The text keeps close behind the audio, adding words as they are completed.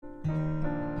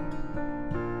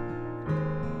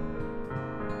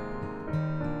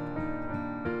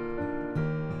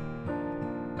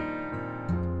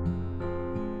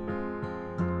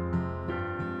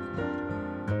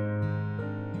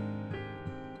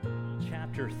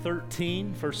chapter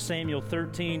 13, 1 Samuel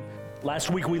 13. Last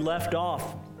week we left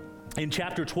off in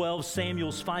chapter 12,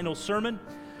 Samuel's final sermon,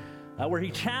 where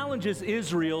he challenges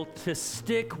Israel to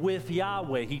stick with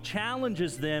Yahweh. He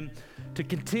challenges them to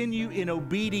continue in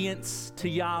obedience to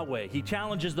Yahweh. He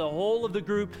challenges the whole of the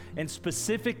group, and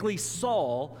specifically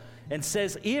Saul, and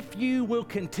says, if you will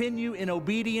continue in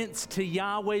obedience to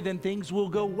Yahweh, then things will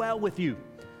go well with you.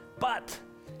 But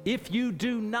if you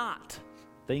do not,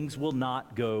 things will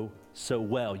not go so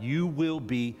well. You will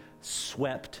be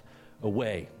swept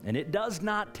away. And it does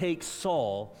not take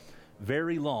Saul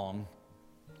very long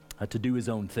to do his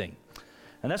own thing.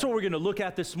 And that's what we're going to look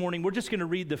at this morning. We're just going to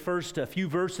read the first few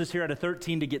verses here out of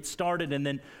 13 to get started, and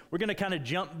then we're going to kind of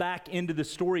jump back into the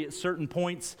story at certain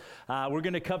points. We're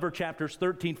going to cover chapters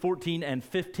 13, 14, and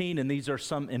 15, and these are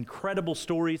some incredible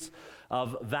stories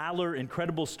of valor,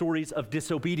 incredible stories of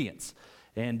disobedience.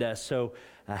 And so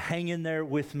hang in there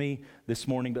with me this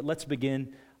morning, but let's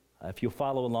begin. If you'll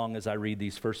follow along as I read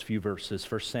these first few verses,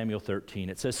 1 Samuel 13.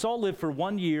 It says, Saul lived for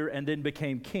 1 year and then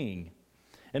became king.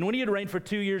 And when he had reigned for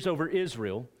 2 years over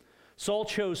Israel, Saul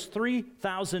chose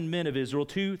 3,000 men of Israel.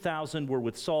 2,000 were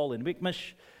with Saul in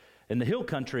Michmash, in the hill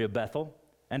country of Bethel,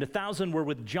 and 1,000 were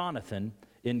with Jonathan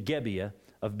in Gibeah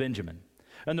of Benjamin.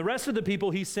 And the rest of the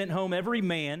people he sent home, every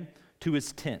man to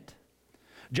his tent.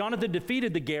 Jonathan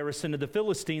defeated the garrison of the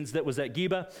Philistines that was at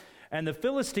Gibeah, and the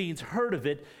Philistines heard of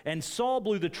it, and Saul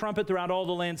blew the trumpet throughout all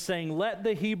the land, saying, let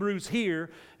the Hebrews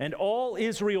hear. And all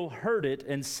Israel heard it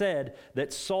and said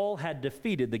that Saul had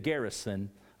defeated the garrison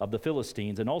of the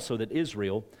Philistines, and also that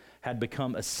Israel had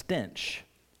become a stench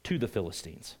to the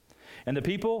Philistines. And the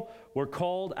people were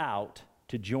called out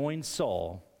to join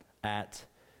Saul at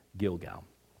Gilgal.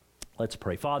 Let's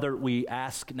pray. Father, we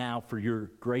ask now for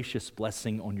your gracious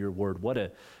blessing on your word. What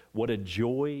a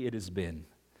joy it has been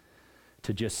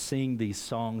to just sing these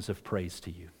songs of praise to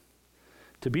you.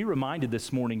 To be reminded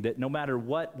this morning that no matter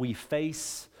what we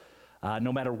face,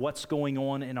 no matter what's going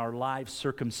on in our lives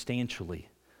circumstantially,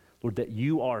 Lord, that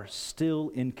you are still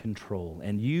in control,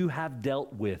 and you have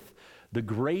dealt with the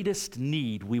greatest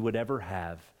need we would ever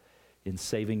have in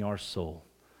saving our soul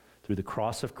through the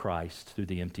cross of Christ, through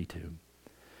the empty tomb.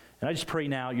 And I just pray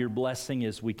now your blessing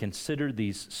as we consider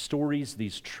these stories,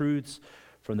 these truths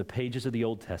from the pages of the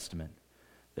Old Testament,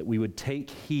 that we would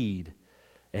take heed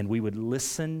and we would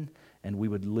listen and we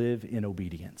would live in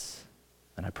obedience.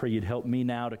 And I pray you'd help me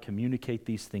now to communicate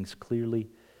these things clearly,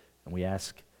 and we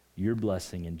ask your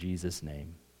blessing in Jesus'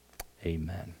 name.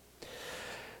 Amen.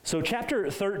 So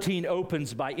chapter 13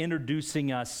 opens by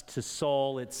introducing us to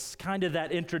Saul. It's kind of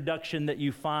that introduction that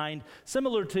you find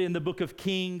similar to in the book of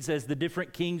Kings as the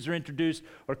different kings are introduced,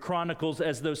 or Chronicles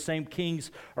as those same kings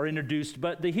are introduced.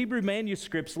 But the Hebrew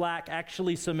manuscripts lack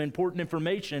actually some important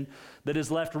information that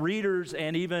has left readers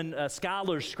and even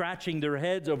scholars scratching their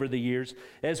heads over the years.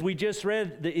 As we just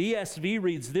read, the ESV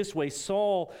reads this way: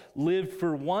 Saul lived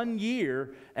for 1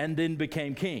 year and then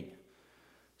became king.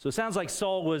 So it sounds like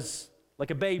Saul was like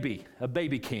a baby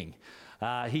king.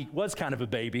 He was kind of a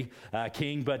baby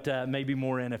king, but maybe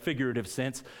more in a figurative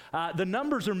sense. The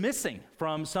numbers are missing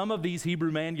from some of these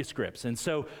Hebrew manuscripts. And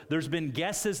so there's been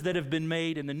guesses that have been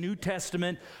made in the New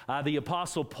Testament. The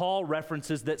Apostle Paul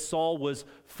references that Saul was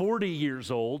 40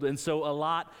 years old. And so a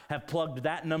lot have plugged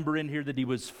that number in here, that he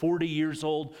was 40 years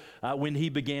old when he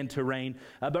began to reign.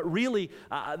 But really,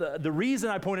 the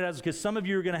reason I pointed out is because some of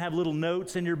you are going to have little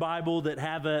notes in your Bible that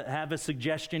have a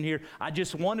suggestion here. I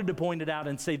just wanted to point it out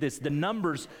and say this: the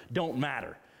numbers don't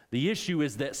matter. The issue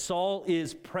is that Saul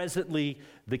is presently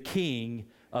the king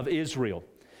of Israel.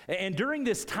 And during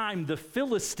this time, the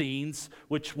Philistines,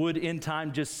 which would in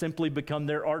time just simply become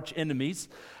their arch enemies,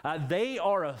 they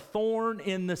are a thorn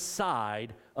in the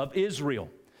side of Israel.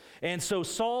 And so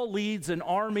Saul leads an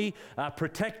army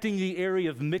protecting the area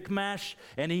of Michmash,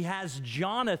 and he has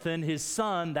Jonathan, his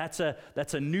son. That's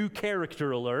a new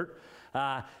character alert.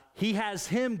 He has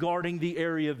him guarding the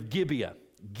area of Gibeah.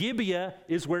 Gibeah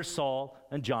is where Saul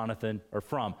and Jonathan are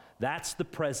from. That's the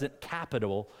present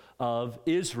capital of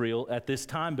Israel at this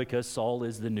time, because Saul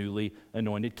is the newly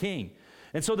anointed king.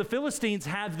 And so the Philistines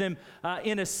have them,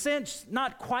 in a sense,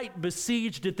 not quite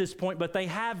besieged at this point, but they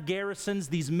have garrisons,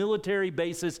 these military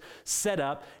bases set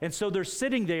up. And so they're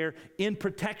sitting there in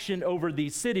protection over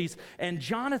these cities. And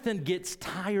Jonathan gets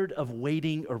tired of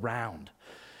waiting around.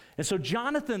 And so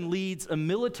Jonathan leads a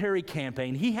military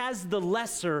campaign. He has the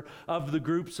lesser of the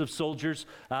groups of soldiers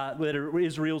that are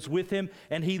Israel's with him,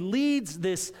 and he leads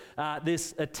this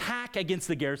attack against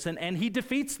the garrison, and he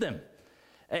defeats them.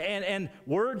 And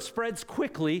word spreads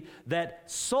quickly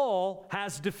that Saul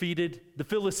has defeated the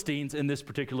Philistines in this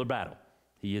particular battle.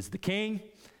 He is the king.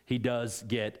 He does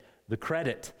get the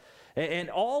credit. And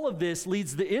all of this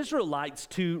leads the Israelites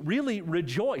to really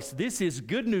rejoice. This is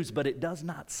good news, but it does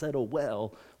not settle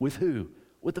well with who?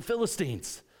 With the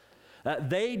Philistines.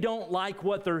 They don't like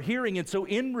what they're hearing, and so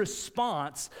in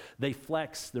response, they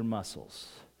flex their muscles.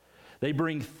 They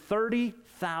bring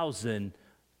 30,000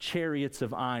 chariots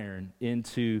of iron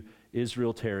into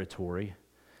Israel territory,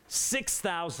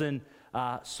 6,000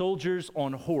 soldiers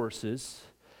on horses,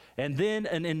 and then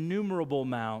an innumerable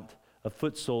amount of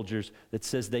foot soldiers that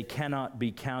says they cannot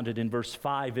be counted. In verse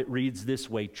 5, it reads this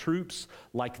way: troops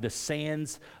like the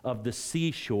sands of the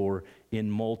seashore in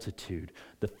multitude.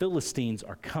 The Philistines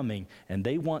are coming, and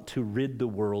they want to rid the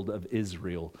world of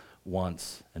Israel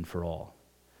once and for all.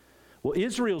 Well,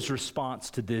 Israel's response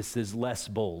to this is less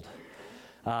bold.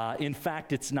 In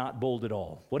fact, it's not bold at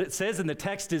all. What it says in the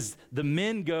text is the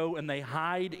men go and they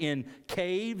hide in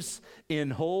caves, in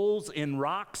holes, in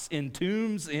rocks, in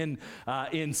tombs, in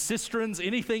cisterns,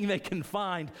 anything they can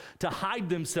find to hide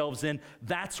themselves in.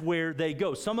 That's where they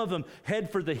go. Some of them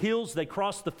head for the hills. They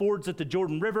cross the fords at the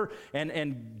Jordan River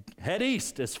and head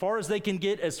east as far as they can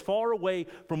get, as far away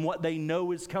from what they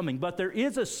know is coming. But there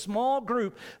is a small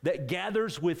group that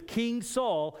gathers with King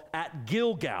Saul at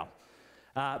Gilgal.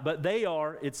 But they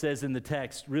are, it says in the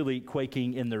text, really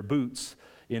quaking in their boots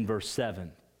in verse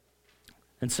 7.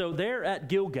 And so they're at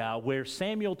Gilgal, where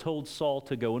Samuel told Saul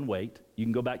to go and wait. You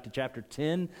can go back to chapter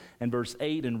 10 and verse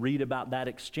 8 and read about that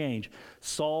exchange.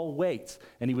 Saul waits,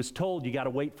 and he was told you got to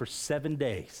wait for 7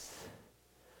 days.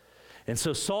 And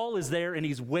so Saul is there, and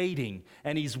he's waiting,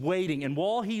 and he's waiting. And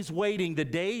while he's waiting, the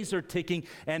days are ticking,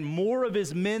 and more of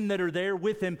his men that are there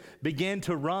with him begin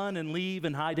to run and leave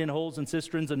and hide in holes and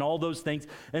cisterns and all those things.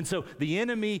 And so the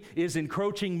enemy is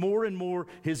encroaching more and more.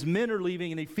 His men are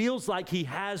leaving, and he feels like he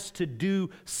has to do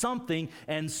something,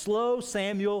 and slow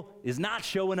Samuel is not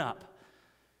showing up.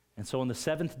 And so on the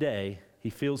 7th day, he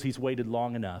feels he's waited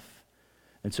long enough.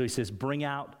 And so he says, bring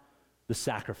out the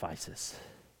sacrifices.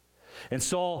 And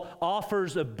Saul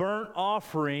offers a burnt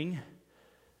offering,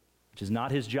 which is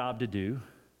not his job to do.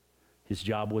 His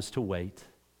job was to wait.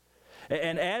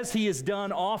 And as he is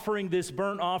done offering this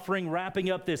burnt offering, wrapping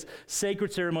up this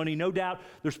sacred ceremony, no doubt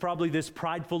there's probably this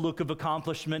prideful look of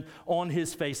accomplishment on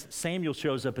his face. Samuel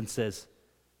shows up and says,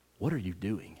 "What are you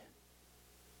doing?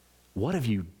 What have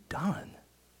you done?"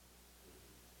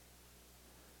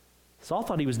 Saul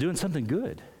thought he was doing something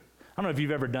good. I don't know if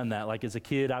you've ever done that. Like as a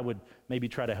kid, I would maybe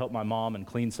try to help my mom and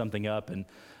clean something up, and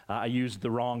I used the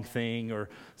wrong thing or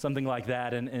something like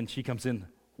that, and she comes in,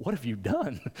 "What have you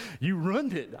done? You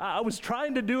ruined it. I was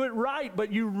trying to do it right,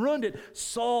 but you ruined it."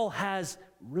 Saul has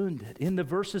ruined it. In the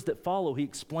verses that follow, he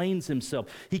explains himself.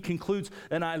 He concludes,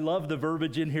 and I love the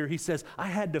verbiage in here. He says, "I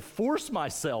had to force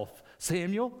myself,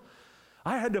 Samuel.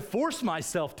 I had to force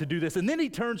myself to do this." And then he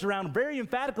turns around very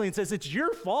emphatically and says, "It's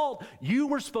your fault. You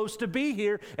were supposed to be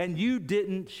here, and you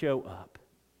didn't show up."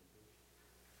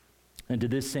 And to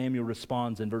this, Samuel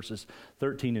responds in verses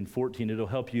 13 and 14. It'll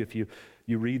help you if you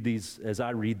read these as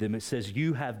I read them. It says,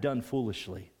 "You have done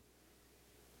foolishly.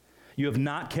 You have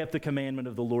not kept the commandment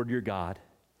of the Lord your God,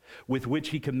 with which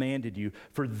he commanded you,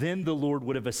 for then the Lord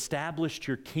would have established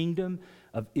your kingdom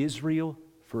of Israel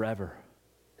forever.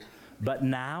 But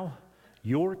now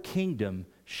your kingdom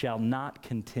shall not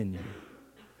continue.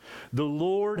 The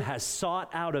Lord has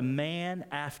sought out a man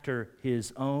after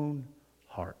his own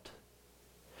heart.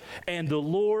 And the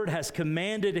Lord has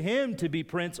commanded him to be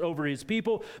prince over his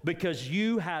people, because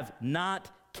you have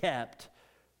not kept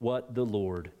what the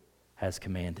Lord has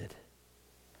commanded."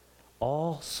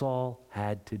 All Saul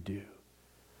had to do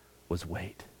was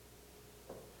wait.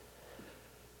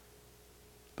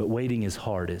 But waiting is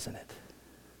hard, isn't it?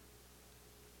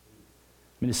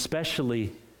 I mean,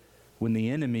 especially when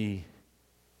the enemy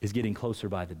is getting closer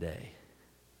by the day.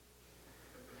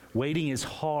 Waiting is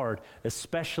hard,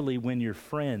 especially when your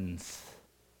friends,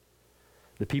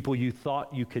 the people you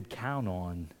thought you could count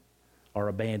on, are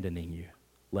abandoning you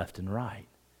left and right.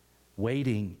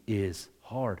 Waiting is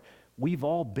hard. We've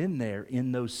all been there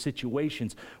in those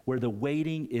situations where the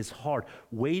waiting is hard.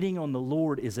 Waiting on the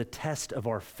Lord is a test of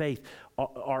our faith,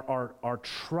 our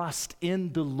trust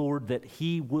in the Lord that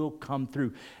he will come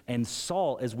through. And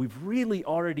Saul, as we've really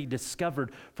already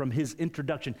discovered from his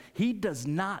introduction, he does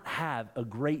not have a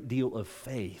great deal of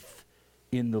faith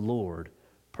in the Lord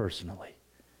personally.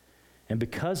 And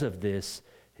because of this,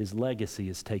 his legacy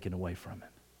is taken away from him.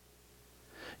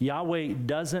 Yahweh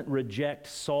doesn't reject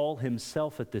Saul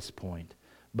himself at this point,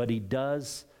 but he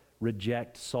does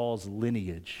reject Saul's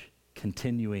lineage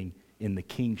continuing in the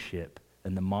kingship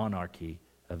and the monarchy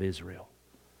of Israel.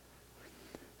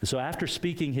 And so after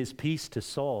speaking his piece to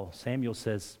Saul, Samuel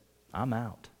says, "I'm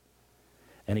out."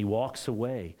 And he walks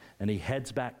away, and he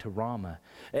heads back to Ramah.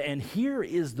 And here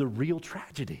is the real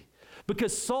tragedy,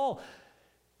 because Saul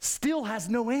still has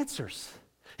no answers.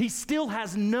 He still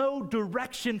has no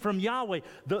direction from Yahweh.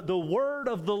 The word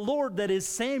of the Lord that is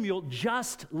Samuel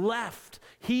just left.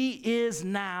 He is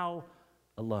now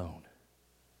alone.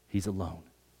 He's alone.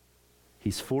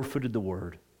 He's forfeited the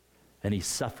word, and he's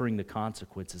suffering the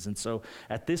consequences. And so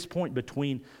at this point,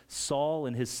 between Saul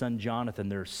and his son Jonathan,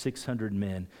 there are 600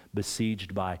 men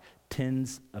besieged by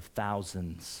tens of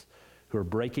thousands who are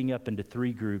breaking up into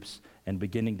three groups and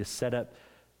beginning to set up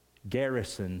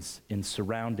garrisons in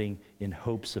surrounding in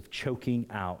hopes of choking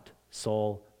out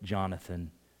Saul,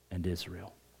 Jonathan, and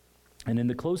Israel. And in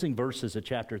the closing verses of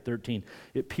chapter 13,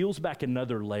 it peels back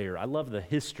another layer. I love the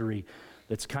history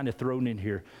that's kind of thrown in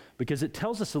here because it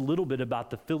tells us a little bit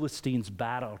about the Philistines'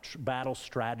 battle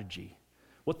strategy.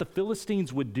 What the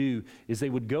Philistines would do is they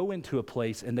would go into a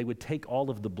place and they would take all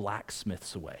of the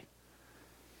blacksmiths away.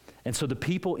 And so the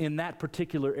people in that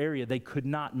particular area, they could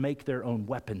not make their own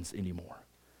weapons anymore.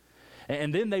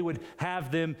 And then they would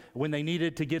have them, when they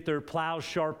needed to get their plows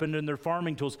sharpened and their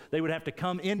farming tools, they would have to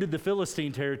come into the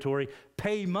Philistine territory,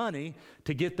 pay money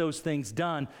to get those things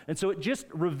done. And so it just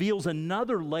reveals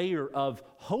another layer of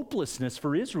hopelessness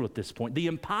for Israel at this point, the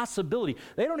impossibility.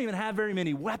 They don't even have very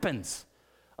many weapons.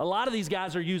 A lot of these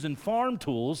guys are using farm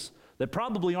tools that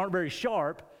probably aren't very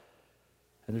sharp,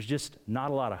 and there's just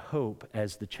not a lot of hope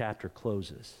as the chapter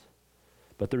closes.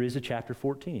 But there is a chapter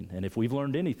 14, and if we've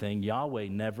learned anything, Yahweh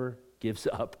never gives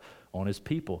up on his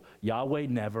people. Yahweh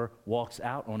never walks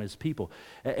out on his people.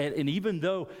 And even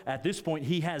though at this point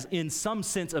he has in some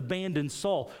sense abandoned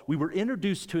Saul, we were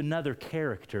introduced to another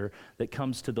character that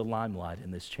comes to the limelight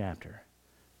in this chapter,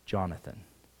 Jonathan,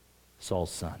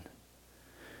 Saul's son.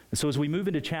 And so as we move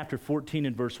into chapter 14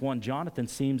 and verse 1, Jonathan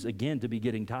seems again to be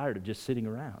getting tired of just sitting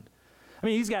around. I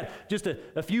mean, he's got just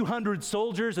a few hundred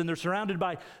soldiers, and they're surrounded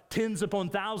by tens upon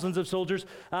thousands of soldiers.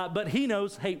 But he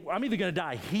knows, hey, I'm either going to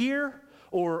die here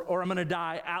or I'm going to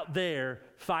die out there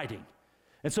fighting.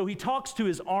 And so he talks to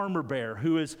his armor bearer,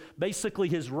 who is basically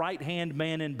his right-hand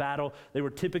man in battle. They were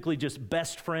typically just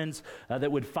best friends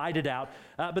that would fight it out.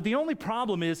 But the only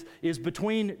problem is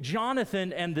between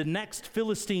Jonathan and the next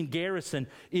Philistine garrison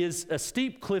is a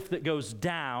steep cliff that goes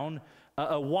down,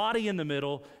 a wadi in the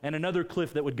middle, and another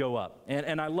cliff that would go up.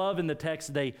 And I love in the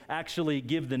text they actually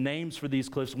give the names for these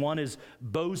cliffs. One is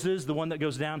Bozes, the one that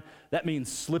goes down. That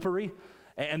means slippery.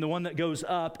 And the one that goes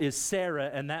up is Sarah,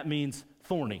 and that means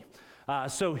thorny.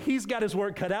 So he's got his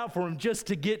work cut out for him just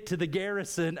to get to the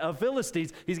garrison of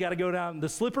Philistines. He's got to go down the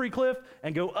slippery cliff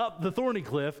and go up the thorny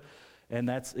cliff. And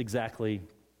that's exactly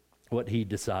what he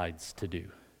decides to do.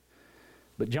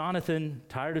 But Jonathan,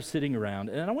 tired of sitting around,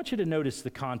 and I want you to notice the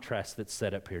contrast that's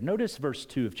set up here. Notice verse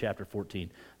 2 of chapter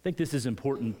 14. I think this is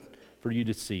important for you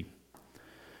to see.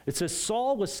 It says,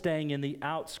 Saul was staying in the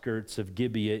outskirts of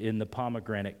Gibeah in the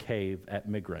pomegranate cave at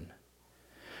Migron.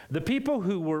 The people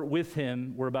who were with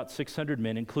him were about 600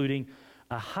 men, including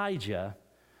Ahijah,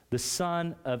 the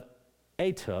son of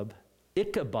Ahitub,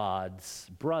 Ichabod's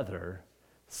brother,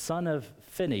 son of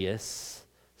Phinehas,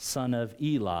 son of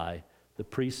Eli, the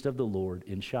priest of the Lord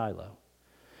in Shiloh.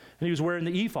 And he was wearing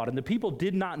the ephod, and the people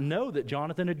did not know that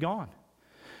Jonathan had gone.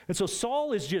 And so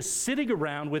Saul is just sitting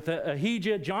around with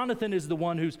Ahijah. Jonathan is the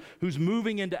one who's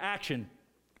moving into action.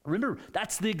 Remember,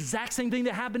 that's the exact same thing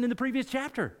that happened in the previous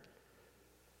chapter.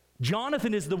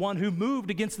 Jonathan is the one who moved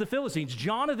against the Philistines.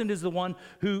 Jonathan is the one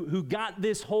who got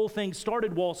this whole thing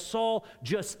started while Saul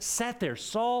just sat there.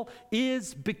 Saul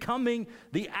is becoming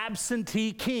the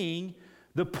absentee king,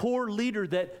 the poor leader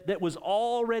that was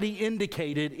already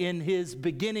indicated in his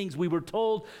beginnings. We were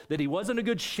told that he wasn't a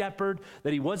good shepherd,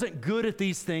 that he wasn't good at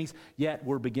these things, yet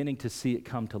we're beginning to see it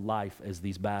come to life as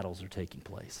these battles are taking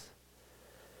place.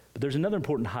 But there's another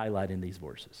important highlight in these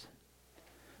verses.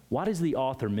 Why does the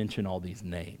author mention all these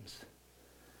names?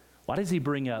 Why does he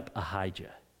bring up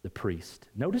Ahijah, the priest?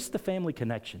 Notice the family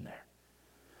connection there.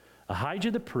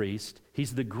 Ahijah the priest,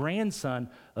 he's the grandson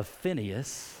of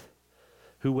Phinehas,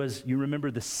 who was, you remember,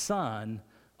 the son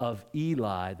of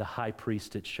Eli, the high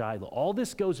priest at Shiloh. All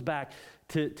this goes back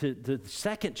to the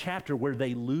second chapter where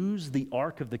they lose the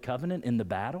Ark of the Covenant in the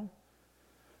battle.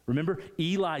 Remember,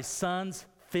 Eli's sons,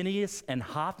 Phinehas and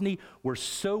Hophni, were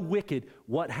so wicked.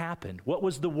 What happened? What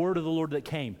was the word of the Lord that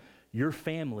came? Your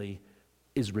family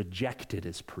is rejected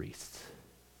as priests.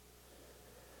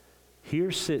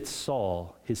 Here sits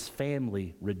Saul, his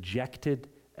family rejected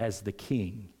as the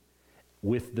king,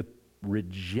 with the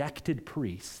rejected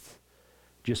priests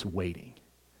just waiting,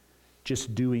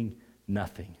 just doing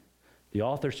nothing. The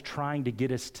author's trying to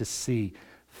get us to see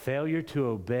Failure to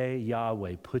obey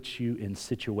Yahweh puts you in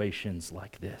situations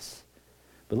like this.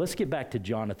 But let's get back to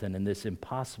Jonathan and this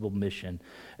impossible mission.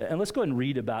 And let's go ahead and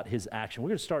read about his action. We're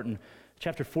going to start in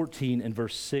chapter 14 and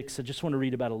verse 6. I just want to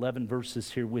read about 11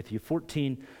 verses here with you.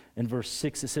 14 and verse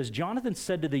 6, it says, Jonathan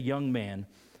said to the young man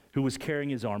who was carrying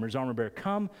his armor bearer,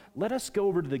 come, let us go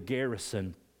over to the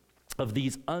garrison of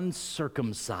these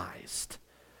uncircumcised.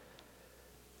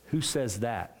 Who says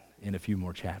that in a few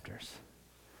more chapters?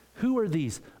 Who are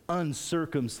these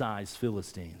uncircumcised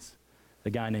Philistines? The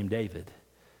guy named David,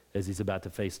 as he's about to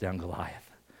face down Goliath.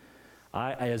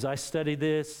 As I studied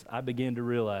this, I began to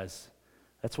realize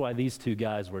that's why these two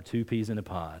guys were two peas in a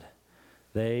pod.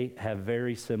 They have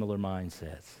very similar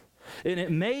mindsets. And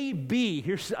it may be,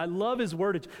 I love his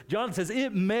word. John says,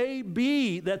 it may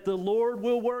be that the Lord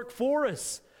will work for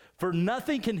us, for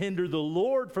nothing can hinder the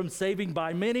Lord from saving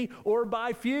by many or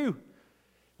by few.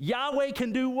 Yahweh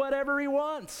can do whatever he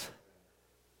wants,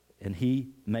 and he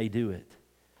may do it.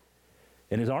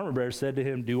 And his armor bearer said to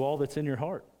him, do all that's in your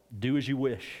heart. Do as you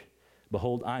wish.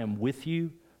 Behold, I am with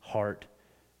you, heart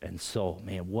and soul.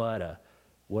 Man, what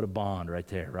a bond right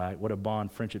there, right? What a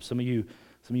bond friendship. Some of you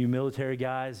military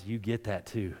guys, you get that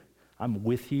too. I'm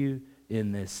with you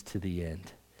in this to the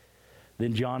end.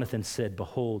 Then Jonathan said,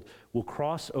 behold, we'll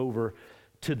cross over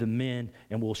to the men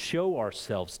and we'll show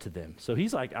ourselves to them. So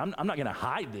he's like, I'm not going to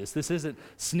hide this. This isn't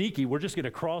sneaky. We're just going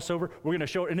to cross over. We're going to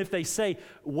show it. And if they say,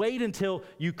 wait until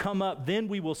you come up, then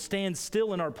we will stand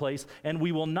still in our place and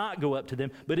we will not go up to them.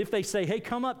 But if they say, hey,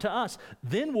 come up to us,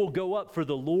 then we'll go up, for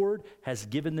the Lord has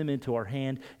given them into our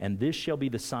hand, and this shall be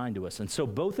the sign to us. And so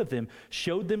both of them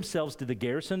showed themselves to the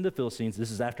garrison of the Philistines. This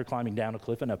is after climbing down a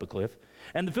cliff and up a cliff.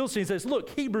 And the Philistines says,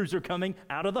 look, Hebrews are coming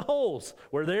out of the holes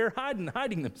where they're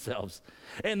hiding themselves.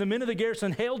 And the men of the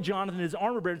garrison hailed Jonathan, his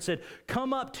armor bearer, and said,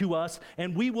 come up to us,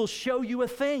 and we will show you a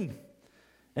thing.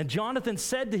 And Jonathan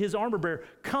said to his armor bearer,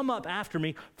 come up after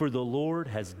me, for the Lord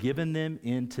has given them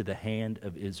into the hand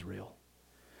of Israel.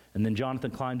 And then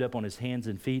Jonathan climbed up on his hands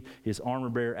and feet, his armor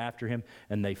bearer after him,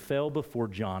 and they fell before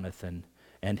Jonathan,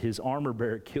 and his armor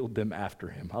bearer killed them after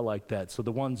him. I like that. So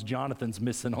the ones Jonathan's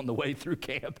missing on the way through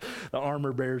camp, the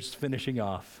armor bearer's finishing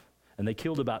off. And they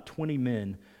killed about 20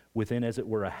 men within, as it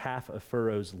were, a half a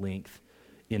furrow's length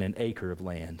in an acre of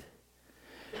land.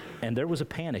 And there was a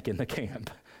panic in the camp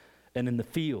and in the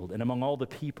field and among all the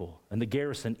people and the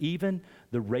garrison. Even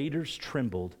the raiders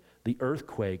trembled, the earth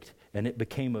quaked, and it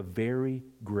became a very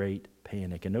great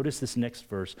panic. And notice this next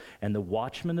verse. And the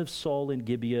watchmen of Saul in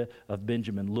Gibeah of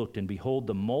Benjamin looked, and behold,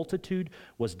 the multitude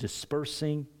was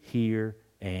dispersing here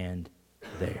and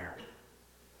there.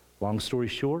 Long story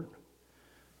short,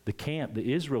 the camp,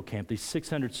 the Israel camp, these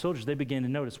 600 soldiers, they began to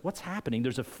notice what's happening.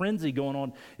 There's a frenzy going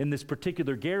on in this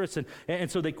particular garrison. And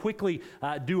so they quickly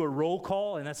do a roll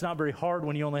call, and that's not very hard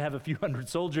when you only have a few hundred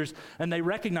soldiers. And they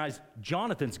recognize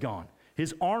Jonathan's gone.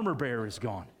 His armor bearer is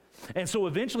gone. And so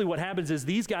eventually what happens is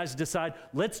these guys decide,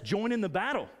 let's join in the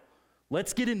battle.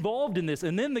 Let's get involved in this.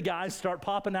 And then the guys start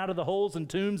popping out of the holes and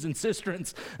tombs and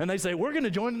cisterns, and they say, we're going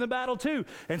to join in the battle too.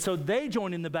 And so they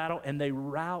join in the battle, and they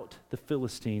rout the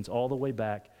Philistines all the way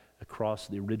back across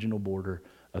the original border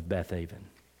of Bethaven.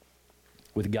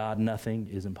 With God, nothing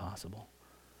is impossible.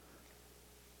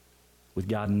 With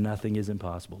God, nothing is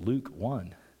impossible. Luke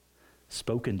 1,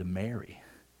 spoken to Mary.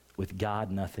 With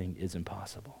God, nothing is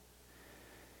impossible.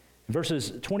 In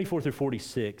verses 24 through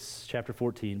 46, chapter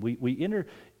 14, we enter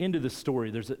into the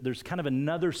story. There's kind of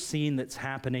another scene that's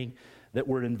happening that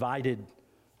we're invited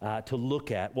to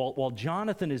look at. While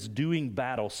Jonathan is doing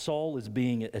battle, Saul is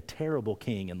being a terrible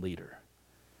king and leader.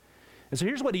 And so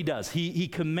here's what he does. He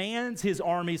commands his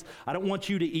armies, I don't want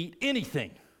you to eat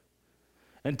anything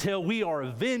until we are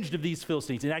avenged of these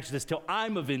Philistines. And actually, says, till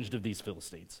I'm avenged of these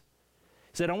Philistines.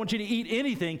 He said, I don't want you to eat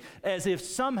anything, as if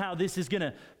somehow this is going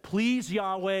to please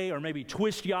Yahweh or maybe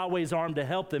twist Yahweh's arm to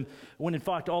help them, when in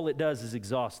fact all it does is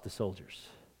exhaust the soldiers.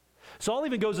 Saul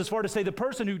even goes as far to say the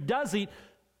person who does eat,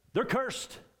 they're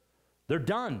cursed. They're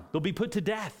done. They'll be put to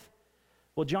death.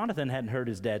 Well, Jonathan hadn't heard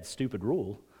his dad's stupid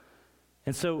rule.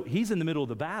 And so he's in the middle of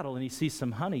the battle, and he sees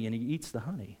some honey, and he eats the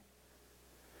honey.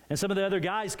 And some of the other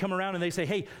guys come around and they say,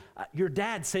 hey, your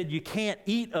dad said you can't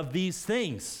eat of these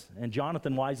things. And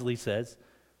Jonathan wisely says,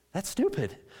 that's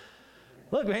stupid.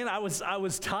 Look, man, I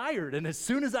was tired, and as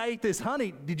soon as I ate this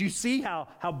honey, did you see how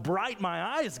bright my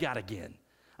eyes got again?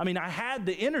 I mean, I had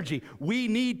the energy. We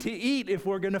need to eat if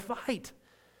we're going to fight.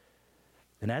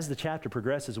 And as the chapter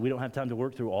progresses, we don't have time to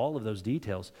work through all of those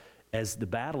details. As the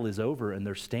battle is over and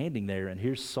they're standing there, and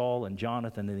here's Saul and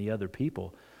Jonathan and the other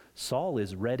people, Saul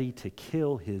is ready to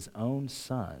kill his own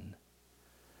son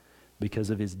because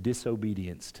of his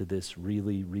disobedience to this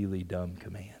really, really dumb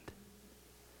command.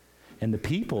 And the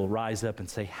people rise up and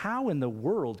say, how in the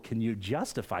world can you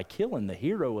justify killing the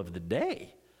hero of the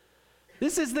day?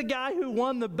 This is the guy who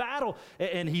won the battle.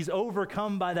 And he's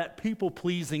overcome by that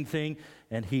people-pleasing thing,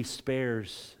 and he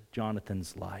spares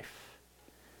Jonathan's life.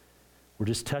 We're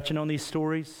just touching on these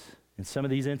stories. In some of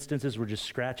these instances, we're just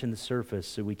scratching the surface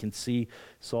so we can see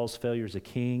Saul's failure as a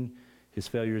king, his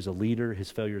failure as a leader, his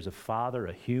failure as a father,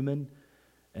 a human,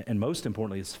 and most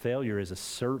importantly, his failure as a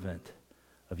servant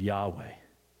of Yahweh.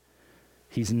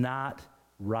 He's not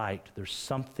right. There's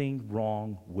something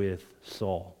wrong with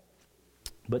Saul.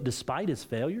 But despite his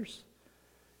failures,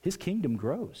 his kingdom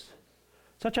grows.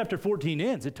 That's how chapter 14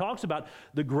 ends. It talks about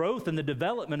the growth and the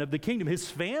development of the kingdom. His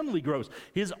family grows.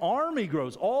 His army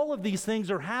grows. All of these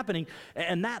things are happening.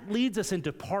 And that leads us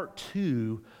into part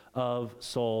 2 of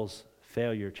Saul's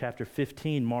failure. Chapter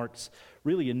 15 marks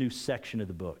really a new section of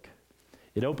the book.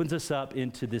 It opens us up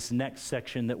into this next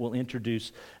section that will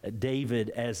introduce David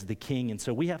as the king. And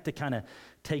so we have to kind of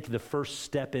take the first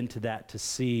step into that to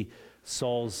see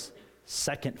Saul's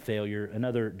second failure,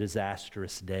 another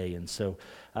disastrous day. And so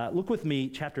look with me,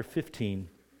 chapter 15.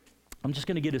 I'm just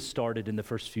going to get us started in the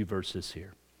first few verses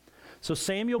here. So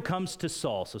Samuel comes to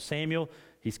Saul. So Samuel,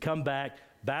 he's come back.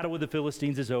 Battle with the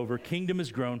Philistines is over. Kingdom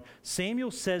has grown. Samuel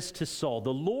says to Saul,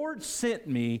 the Lord sent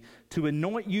me to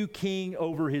anoint you king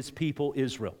over his people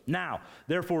Israel. Now,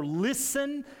 therefore,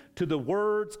 listen to the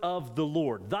words of the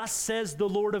Lord. Thus says the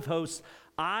Lord of hosts,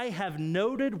 I have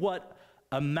noted what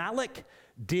Amalek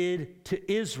did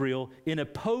to Israel in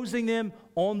opposing them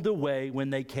on the way when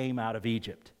they came out of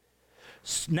Egypt.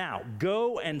 Now,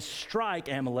 go and strike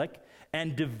Amalek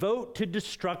and devote to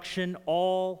destruction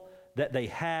all that they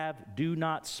have. Do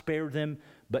not spare them,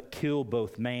 but kill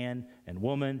both man and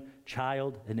woman,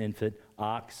 child and infant,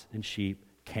 ox and sheep,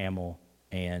 camel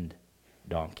and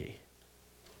donkey.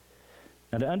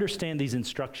 Now, to understand these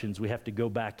instructions, we have to go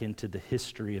back into the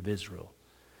history of Israel.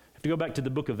 We have to go back to the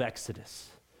book of Exodus.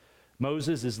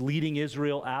 Moses is leading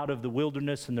Israel out of the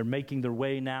wilderness, and they're making their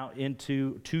way now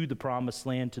to the promised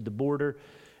land, to the border.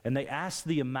 And they ask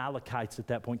the Amalekites at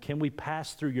that point, can we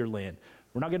pass through your land?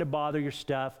 We're not going to bother your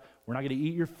stuff. We're not going to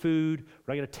eat your food.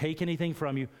 We're not going to take anything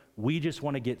from you. We just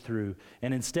want to get through.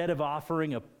 And instead of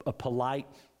offering a polite,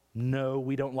 no,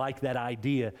 we don't like that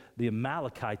idea, the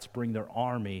Amalekites bring their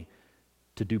army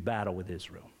to do battle with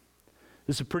Israel.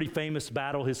 This is a pretty famous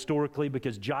battle historically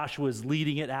because Joshua is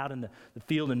leading it out in the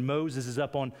field, and Moses is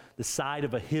up on the side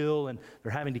of a hill, and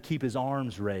they're having to keep his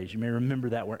arms raised. You may remember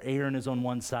that, where Aaron is on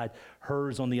one side, Hur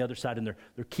is on the other side, and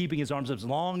they're keeping his arms up. As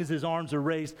long as his arms are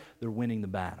raised, they're winning the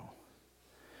battle.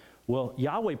 Well,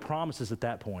 Yahweh promises at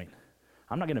that point,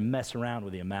 I'm not going to mess around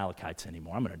with the Amalekites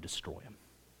anymore. I'm going to destroy them.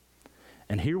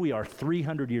 And here we are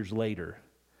 300 years later,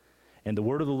 and the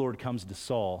word of the Lord comes to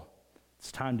Saul.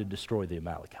 It's time to destroy the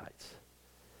Amalekites.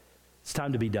 It's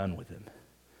time to be done with him.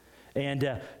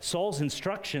 And Saul's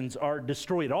instructions are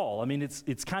destroy it all. I mean,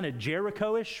 it's kind of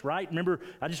Jericho-ish, right? Remember,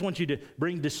 I just want you to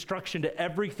bring destruction to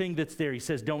everything that's there. He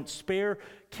says, don't spare,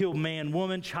 kill man,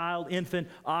 woman, child, infant,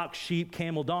 ox, sheep,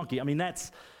 camel, donkey. I mean,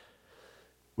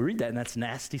 we read that and that's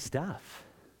nasty stuff.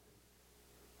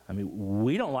 I mean,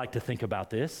 we don't like to think about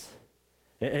this.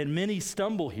 And many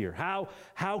stumble here.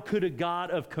 How could a God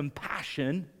of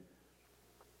compassion,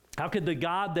 how could the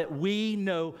God that we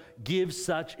know give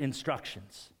such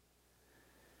instructions?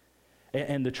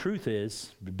 And the truth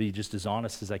is, to be just as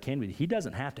honest as I can be, he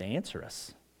doesn't have to answer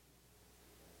us.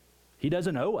 He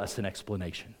doesn't owe us an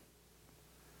explanation.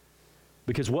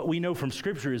 Because what we know from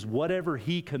Scripture is whatever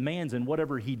he commands and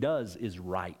whatever he does is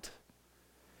right.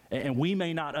 And we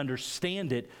may not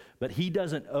understand it, but he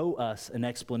doesn't owe us an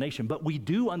explanation. But we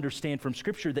do understand from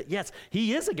Scripture that, yes,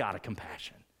 he is a God of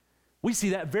compassion. We see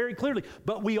that very clearly.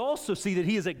 But we also see that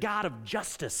he is a God of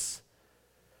justice.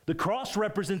 The cross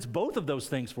represents both of those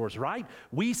things for us, right?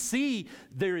 We see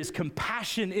there is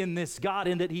compassion in this God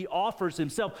in that he offers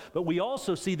himself, but we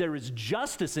also see there is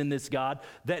justice in this God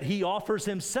that he offers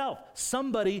himself.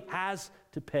 Somebody has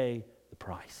to pay the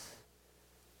price,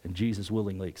 and Jesus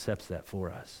willingly accepts that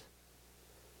for us.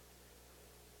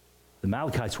 The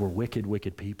Amalekites were wicked,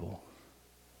 wicked people,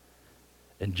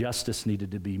 and justice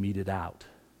needed to be meted out.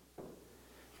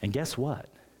 And guess what?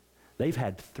 They've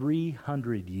had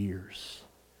 300 years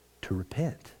to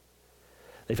repent.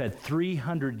 They've had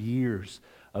 300 years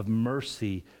of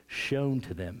mercy shown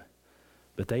to them,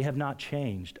 but they have not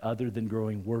changed other than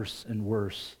growing worse and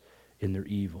worse in their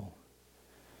evil.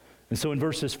 And so in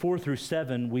verses 4 through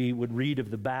 7, we would read of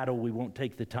the battle. We won't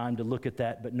take the time to look at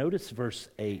that, but notice verse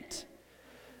 8.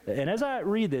 And as I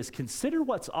read this, consider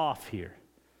what's off here.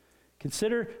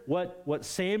 Consider what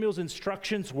Samuel's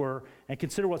instructions were and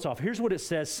consider what's off. Here's what it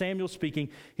says, Samuel speaking.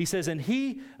 He says, and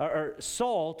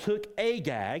Saul took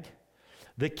Agag,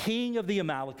 the king of the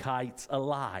Amalekites,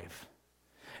 alive.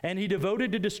 And he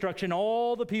devoted to destruction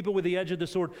all the people with the edge of the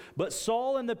sword. But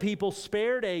Saul and the people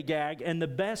spared Agag and the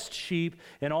best sheep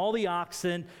and all the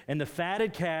oxen and the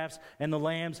fatted calves and the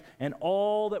lambs and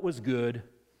all that was good,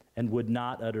 and would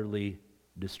not utterly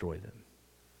destroy them.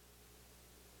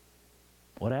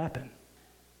 What happened?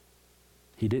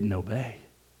 He didn't obey.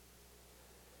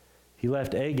 He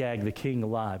left Agag the king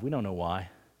alive. We don't know why.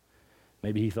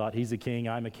 Maybe he thought, he's a king,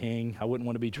 I'm a king. I wouldn't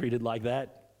want to be treated like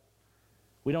that.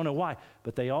 We don't know why.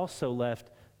 But they also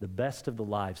left the best of the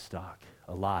livestock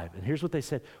alive. And here's what they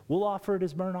said. We'll offer it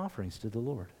as burnt offerings to the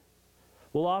Lord.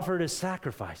 We'll offer it as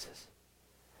sacrifices.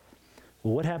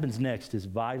 Well, what happens next is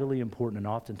vitally important and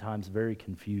oftentimes very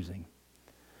confusing.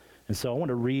 And so I want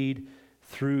to read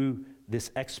through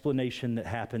this explanation that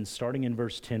happens starting in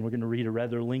verse 10. We're going to read a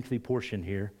rather lengthy portion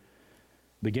here,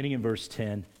 beginning in verse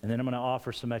 10, and then I'm going to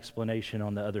offer some explanation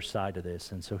on the other side of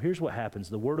this. And so here's what happens.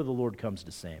 The word of the Lord comes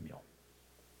to Samuel.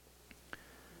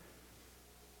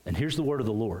 And here's the word of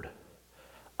the Lord.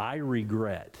 I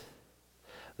regret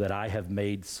that I have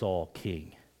made Saul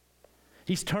king.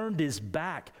 He's turned his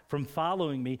back from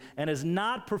following me and has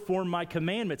not performed my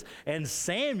commandments. And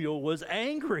Samuel was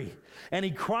angry. And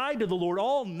he cried to the Lord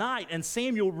all night. And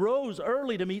Samuel rose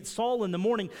early to meet Saul in the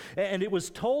morning. And it was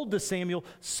told to Samuel,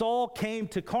 Saul came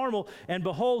to Carmel. And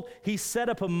behold, he set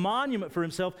up a monument for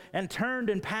himself and turned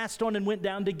and passed on and went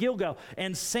down to Gilgal.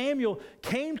 And Samuel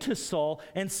came to Saul.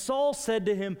 And Saul said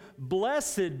to him,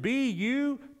 Blessed be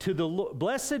you to the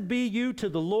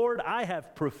Lord. I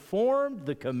have performed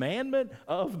the commandment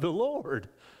of the Lord.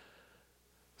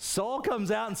 Saul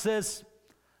comes out and says,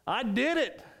 I did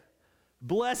it.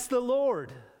 Bless the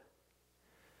Lord.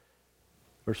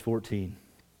 Verse 14.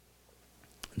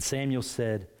 And Samuel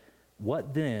said,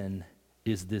 What then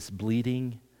is this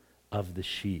bleating of the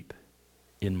sheep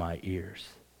in my ears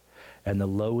and the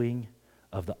lowing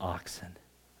of the oxen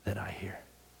that I hear?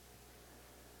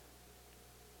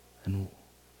 And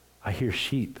I hear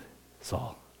sheep,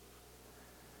 Saul.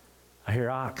 I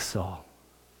hear ox, Saul.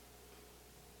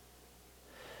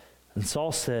 And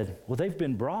Saul said, well, they've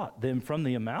been brought them from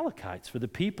the Amalekites, for the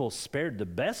people spared the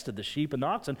best of the sheep and the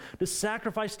oxen to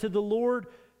sacrifice to the Lord.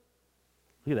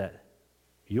 Look at that.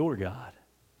 Your God.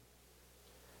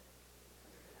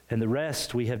 And the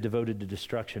rest we have devoted to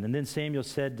destruction. And then Samuel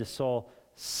said to Saul,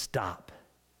 Stop.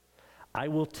 I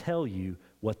will tell you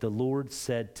what the Lord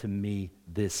said to me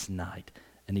this night.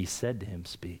 And he said to him,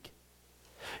 Speak.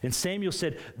 And Samuel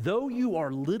said, Though you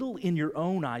are little in your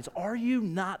own eyes, are you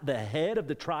not the head of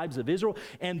the tribes of Israel?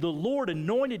 And the Lord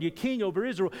anointed you king over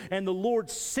Israel. And the Lord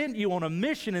sent you on a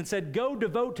mission and said, Go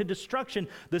devote to destruction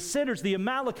the sinners, the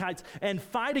Amalekites, and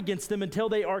fight against them until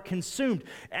they are consumed.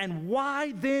 And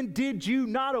why then did you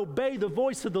not obey the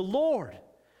voice of the Lord?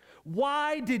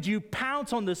 Why did you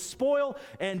pounce on the spoil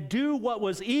and do what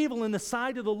was evil in the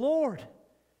sight of the Lord?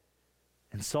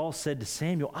 And Saul said to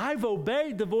Samuel, I've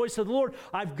obeyed the voice of the Lord.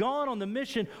 I've gone on the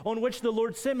mission on which the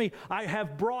Lord sent me. I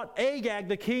have brought Agag,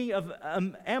 the king of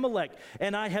Amalek,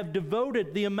 and I have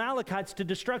devoted the Amalekites to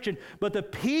destruction. But the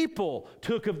people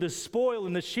took of the spoil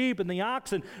and the sheep and the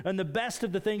oxen and the best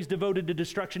of the things devoted to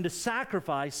destruction to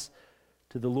sacrifice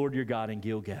to the Lord your God in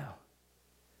Gilgal.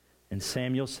 And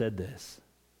Samuel said this,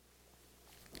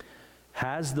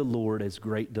 Has the Lord as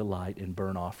great delight in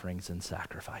burnt offerings and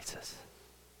sacrifices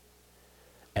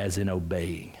as in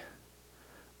obeying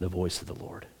the voice of the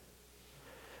Lord?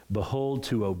 Behold,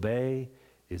 to obey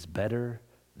is better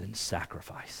than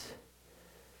sacrifice,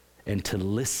 and to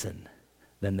listen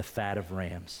than the fat of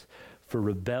rams. For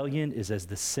rebellion is as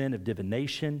the sin of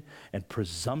divination, and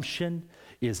presumption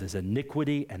is as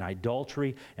iniquity and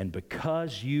idolatry. And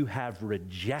because you have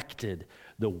rejected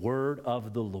the word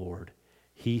of the Lord,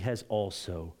 he has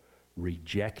also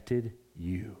rejected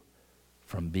you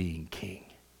from being king.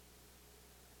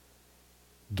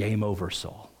 Game over,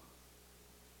 Saul.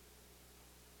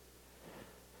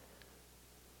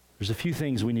 There's a few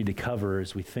things we need to cover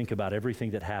as we think about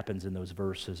everything that happens in those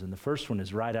verses. And the first one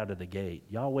is right out of the gate,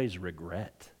 Yahweh's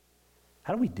regret.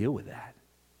 How do we deal with that?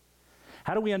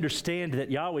 How do we understand that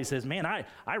Yahweh says, man,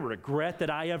 I regret that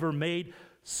I ever made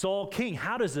Saul king?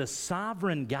 How does a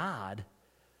sovereign God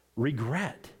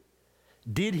regret?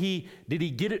 Did he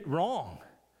get it wrong?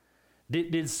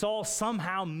 Did Saul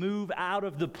somehow move out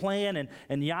of the plan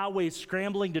and Yahweh's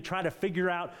scrambling to try to figure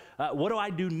out, what do I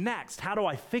do next? How do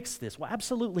I fix this? Well,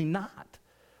 absolutely not.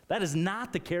 That is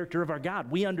not the character of our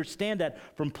God. We understand that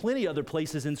from plenty other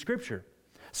places in Scripture.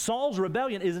 Saul's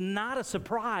rebellion is not a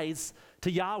surprise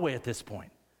to Yahweh at this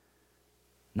point.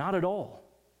 Not at all.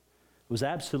 It was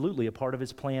absolutely a part of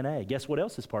his plan A. Guess what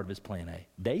else is part of his plan A?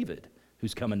 David,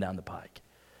 who's coming down the pike.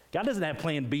 God doesn't have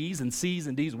plan B's and C's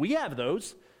and D's. We have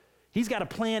those. He's got a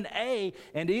plan A,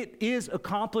 and it is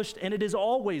accomplished, and it is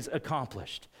always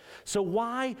accomplished. So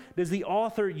why does the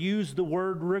author use the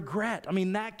word regret? I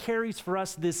mean, that carries for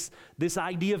us this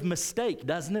idea of mistake,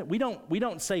 doesn't it? We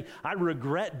don't say, I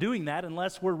regret doing that,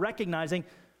 unless we're recognizing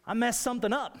I messed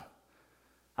something up.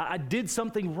 I did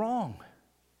something wrong.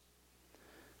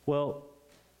 Well,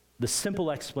 the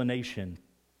simple explanation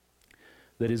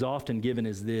that is often given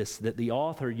is this, that the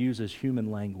author uses human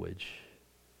language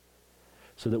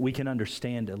so that we can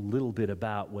understand a little bit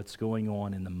about what's going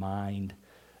on in the mind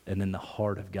and in the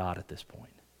heart of God at this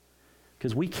point.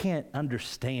 Because we can't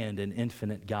understand an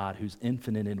infinite God who's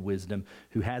infinite in wisdom,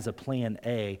 who has a plan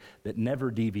A that never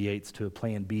deviates to a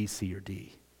plan B, C, or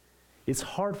D. It's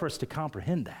hard for us to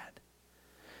comprehend that.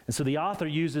 And so the author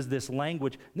uses this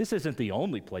language, and this isn't the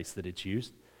only place that it's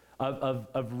used,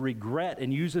 of regret,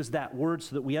 and uses that word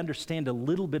so that we understand a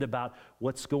little bit about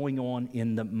what's going on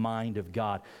in the mind of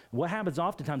God. What happens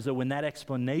oftentimes, though, when that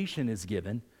explanation is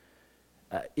given,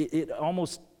 it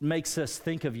almost makes us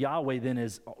think of Yahweh then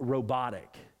as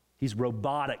robotic. He's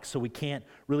robotic, so we can't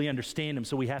really understand him,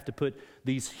 so we have to put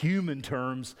these human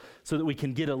terms so that we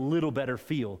can get a little better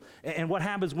feel. And what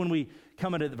happens when we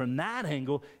come at it from that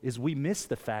angle is we miss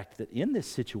the fact that in this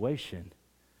situation,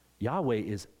 Yahweh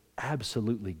is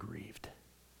absolutely grieved.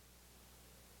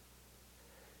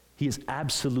 He is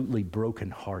absolutely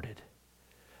brokenhearted.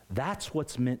 That's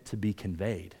what's meant to be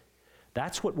conveyed.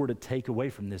 That's what we're to take away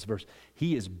from this verse.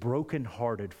 He is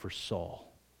brokenhearted for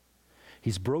Saul.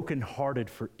 He's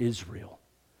brokenhearted for Israel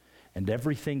and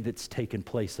everything that's taken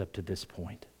place up to this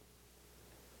point.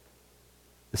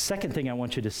 The second thing I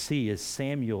want you to see is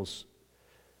Samuel's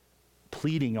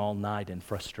pleading all night in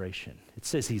frustration. It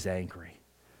says he's angry.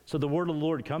 So the word of the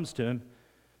Lord comes to him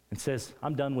and says,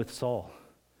 I'm done with Saul.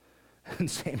 And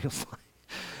Samuel's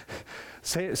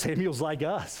like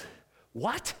us.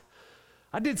 What?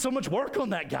 I did so much work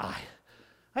on that guy.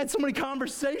 I had so many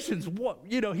conversations. What?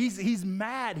 He's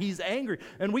mad. He's angry.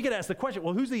 And we could ask the question,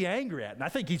 well, who's he angry at? And I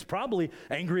think he's probably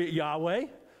angry at Yahweh.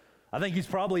 I think he's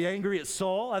probably angry at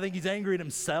Saul. I think he's angry at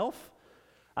himself.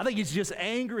 I think he's just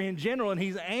angry in general, and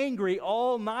he's angry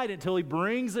all night until he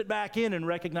brings it back in and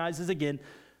recognizes again,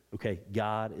 okay,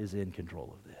 God is in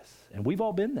control of this. And we've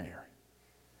all been there.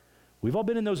 We've all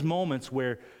been in those moments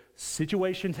where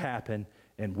situations happen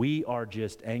and we are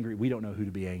just angry. We don't know who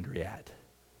to be angry at.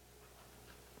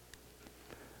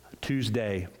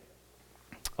 Tuesday,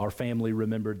 our family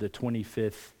remembered the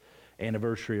 25th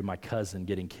anniversary of my cousin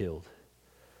getting killed.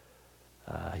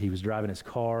 He was driving his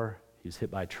car. He was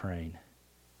hit by a train.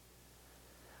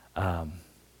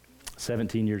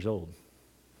 17 years old.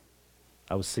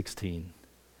 I was 16.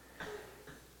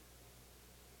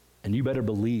 And you better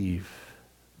believe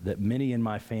that many in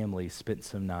my family spent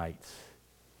some nights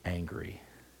angry.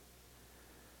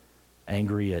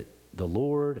 Angry at the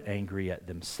Lord, angry at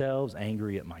themselves,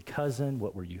 angry at my cousin.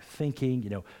 What were you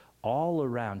thinking? All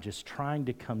around just trying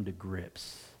to come to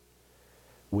grips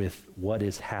with what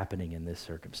is happening in this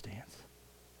circumstance.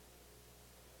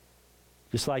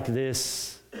 Just like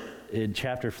this, in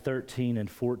chapter 13 and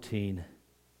 14,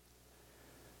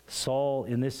 Saul,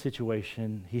 in this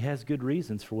situation, he has good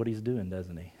reasons for what he's doing,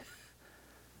 doesn't he?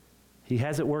 He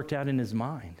has it worked out in his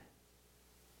mind.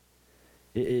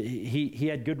 He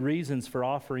had good reasons for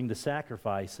offering the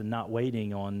sacrifice and not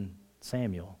waiting on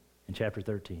Samuel in chapter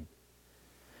 13.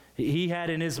 He had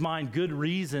in his mind good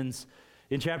reasons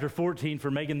in chapter 14 for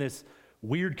making this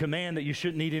weird command that you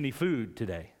shouldn't eat any food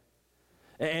today.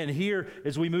 And here,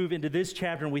 as we move into this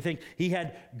chapter, and we think he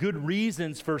had good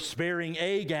reasons for sparing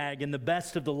Agag and the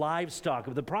best of the livestock.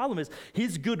 But the problem is,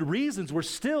 his good reasons were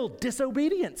still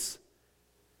disobedience.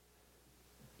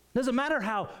 Doesn't matter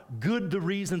how good the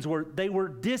reasons were, they were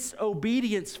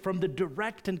disobedience from the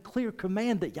direct and clear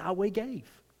command that Yahweh gave.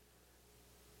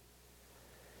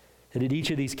 And in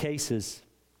each of these cases,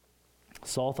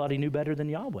 Saul thought he knew better than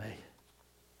Yahweh.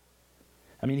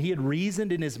 I mean, he had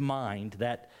reasoned in his mind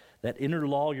that inner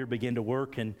lawyer began to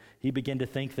work, and he began to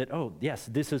think that, oh, yes,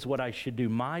 this is what I should do.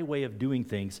 My way of doing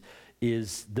things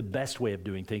is the best way of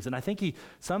doing things. And I think he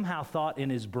somehow thought in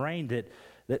his brain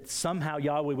that somehow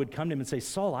Yahweh would come to him and say,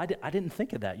 Saul, I didn't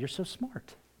think of that. You're so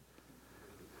smart.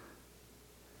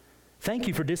 Thank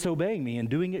you for disobeying me and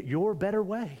doing it your better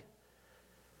way.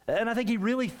 And I think he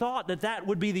really thought that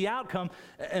would be the outcome.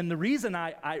 And the reason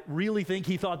I really think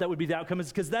he thought that would be the outcome is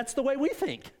because that's the way we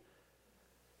think.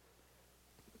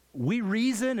 we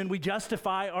reason and we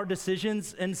justify our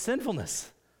decisions and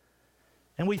sinfulness.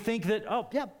 And we think that, oh,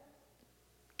 yeah,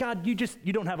 God, you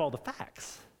don't have all the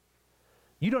facts.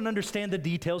 You don't understand the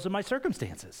details of my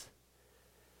circumstances.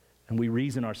 And we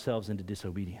reason ourselves into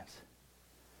disobedience.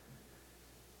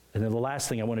 And then the last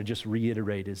thing I want to just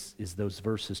reiterate is those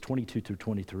verses 22 through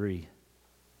 23.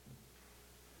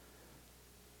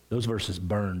 Those verses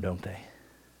burn, don't they?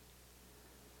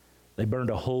 They burned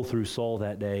a hole through Saul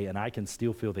that day, and I can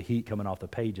still feel the heat coming off the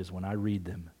pages when I read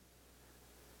them.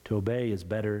 To obey is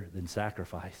better than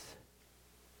sacrifice.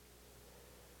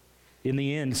 In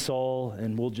the end, Saul,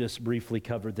 and we'll just briefly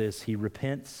cover this, he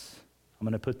repents. I'm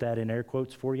going to put that in air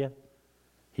quotes for you.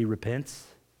 He repents.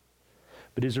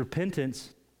 But his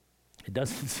repentance, it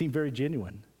doesn't seem very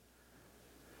genuine.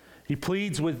 He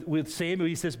pleads with Samuel.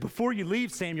 He says, before you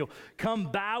leave, Samuel, come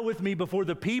bow with me before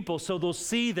the people so they'll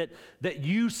see that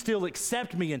you still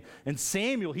accept me. And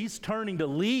Samuel, he's turning to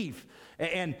leave.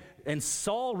 And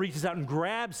Saul reaches out and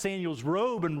grabs Samuel's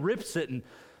robe and rips it. And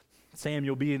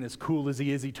Samuel, being as cool as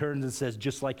he is, he turns and says,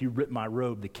 just like you ripped my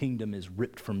robe, the kingdom is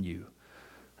ripped from you.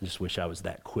 I just wish I was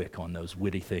that quick on those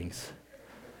witty things.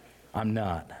 I'm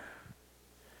not.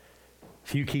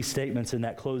 Few key statements in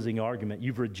that closing argument.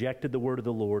 You've rejected the word of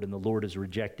the Lord, and the Lord has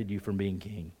rejected you from being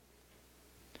king.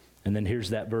 And then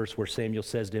here's that verse where Samuel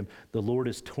says to him, the Lord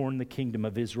has torn the kingdom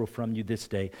of Israel from you this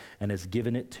day and has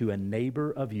given it to a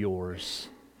neighbor of yours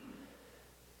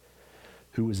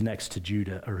who was next to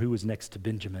Judah, or who was next to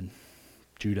Benjamin,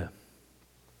 Judah.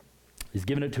 He's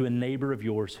given it to a neighbor of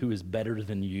yours who is better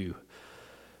than you.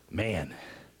 Man,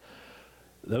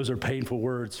 those are painful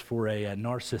words for a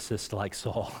narcissist like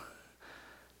Saul.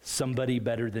 Somebody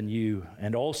better than you.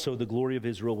 And also the glory of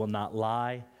Israel will not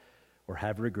lie or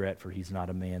have regret, for he's not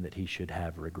a man that he should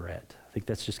have regret. I think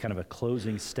that's just kind of a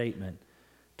closing statement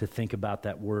to think about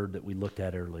that word that we looked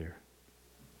at earlier.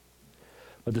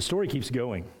 But the story keeps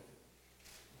going.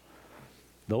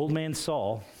 The old man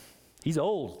Saul, he's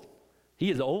old. He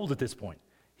is old at this point.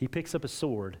 He picks up a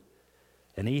sword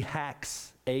and he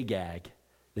hacks Agag,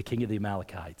 the king of the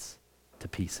Amalekites, to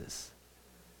pieces.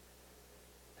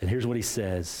 And here's what he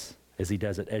says as he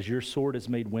does it. As your sword has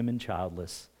made women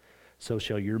childless, so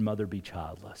shall your mother be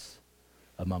childless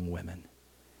among women.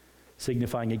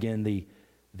 Signifying again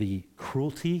the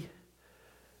cruelty,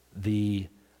 the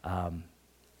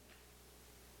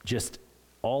just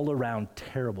all around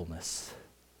terribleness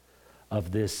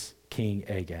of this King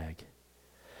Agag.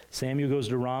 Samuel goes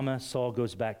to Ramah, Saul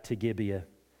goes back to Gibeah,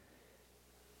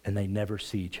 and they never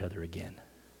see each other again.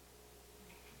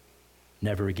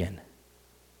 Never again.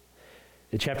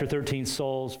 In chapter 13,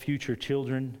 Saul's future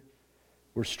children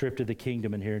were stripped of the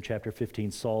kingdom, and here in chapter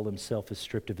 15, Saul himself is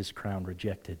stripped of his crown,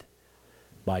 rejected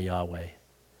by Yahweh.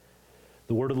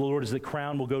 The word of the Lord is that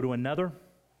crown will go to another,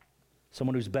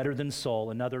 someone who's better than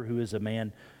Saul, another who is a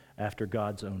man after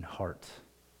God's own heart.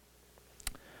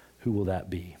 Who will that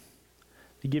be?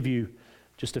 To give you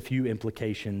just a few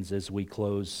implications as we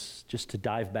close, just to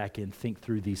dive back in, think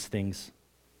through these things.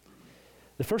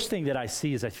 The first thing that I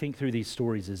see as I think through these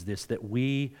stories is this, that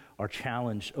we are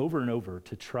challenged over and over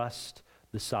to trust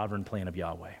the sovereign plan of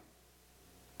Yahweh.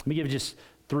 Let me give you just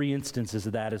 3 instances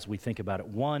of that as we think about it.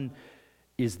 One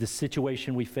is the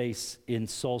situation we face in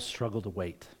Saul's struggle to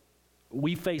wait.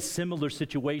 We face similar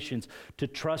situations to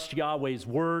trust Yahweh's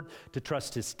word, to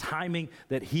trust his timing,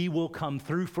 that he will come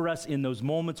through for us in those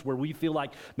moments where we feel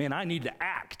like, man, I need to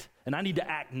act, and I need to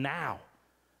act now.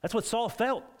 That's what Saul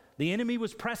felt. The enemy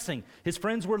was pressing. His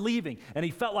friends were leaving, and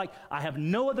he felt like, I have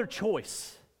no other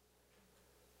choice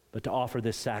but to offer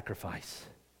this sacrifice.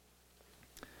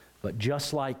 But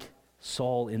just like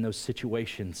Saul in those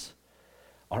situations,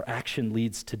 our action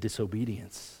leads to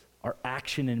disobedience. Our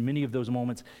action in many of those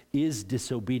moments is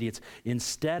disobedience.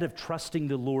 Instead of trusting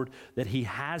the Lord that he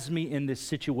has me in this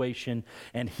situation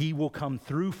and he will come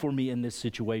through for me in this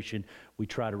situation, we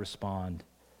try to respond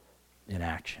in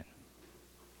action.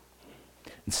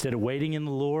 Instead of waiting in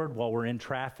the Lord while we're in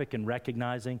traffic and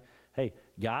recognizing, hey,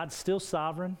 God's still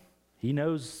sovereign. He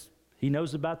knows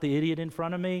about the idiot in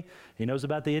front of me. He knows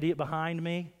about the idiot behind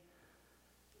me.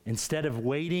 Instead of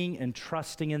waiting and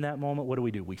trusting in that moment, what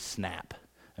do? We snap.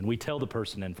 And we tell the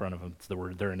person in front of them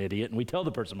they're an idiot, and we tell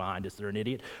the person behind us they're an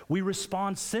idiot. We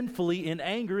respond sinfully in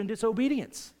anger and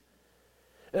disobedience.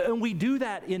 And we do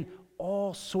that in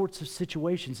all sorts of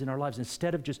situations in our lives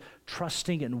instead of just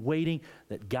trusting and waiting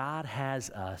that God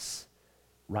has us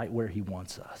right where he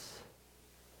wants us.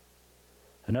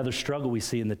 Another struggle we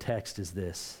see in the text is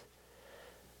this.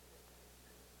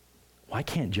 Why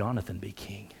can't Jonathan be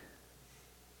king?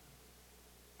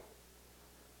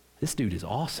 This dude is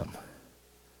awesome.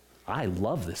 I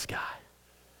love this guy.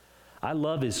 I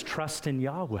love his trust in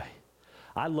Yahweh.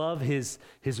 I love his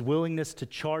willingness to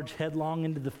charge headlong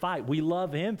into the fight. We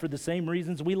love him for the same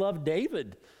reasons we love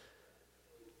David.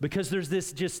 Because there's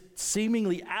this just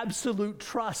seemingly absolute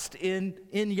trust in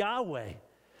Yahweh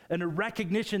and a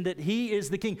recognition that he is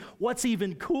the king. What's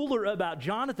even cooler about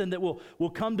Jonathan that will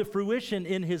come to fruition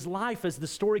in his life as the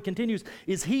story continues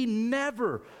is he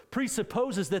never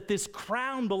presupposes that this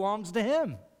crown belongs to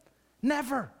him.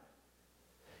 Never.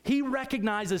 He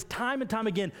recognizes time and time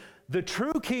again the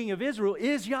true king of Israel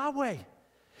is Yahweh.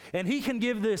 And he can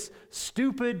give this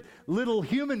stupid little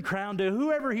human crown to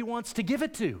whoever he wants to give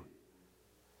it to.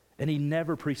 And he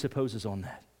never presupposes on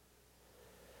that.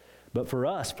 But for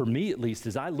us, for me at least,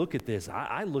 as I look at this,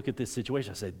 I look at this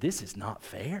situation, I say, this is not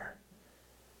fair.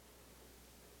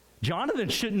 Jonathan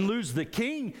shouldn't lose the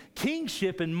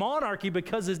kingship and monarchy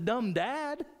because his dumb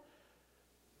dad.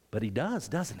 But he does,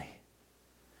 doesn't he?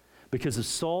 Because of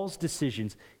Saul's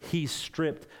decisions, he's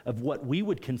stripped of what we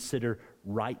would consider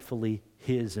rightfully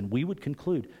his, and we would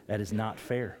conclude that is not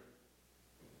fair.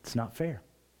 It's not fair.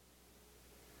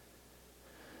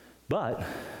 But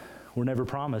we're never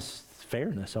promised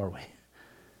fairness, are we?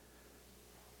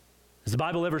 Does the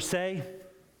Bible ever say,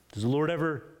 does the Lord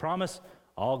ever promise,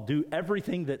 I'll do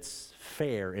everything that's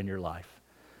fair in your life?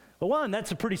 Well, one,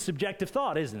 that's a pretty subjective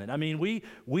thought, isn't it? I mean,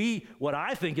 what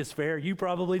I think is fair, you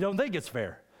probably don't think it's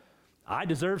fair. I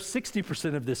deserve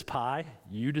 60% of this pie.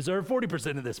 You deserve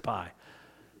 40% of this pie.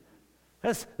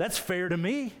 That's fair to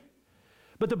me.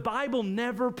 But the Bible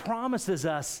never promises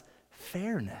us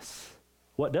fairness.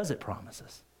 What does it promise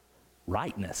us?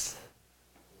 Rightness.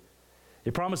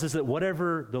 It promises that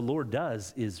whatever the Lord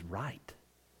does is right.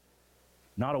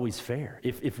 Not always fair.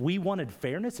 If we wanted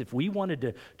fairness, if we wanted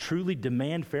to truly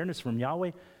demand fairness from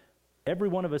Yahweh, every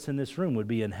one of us in this room would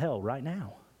be in hell right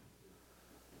now.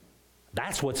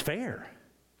 That's what's fair.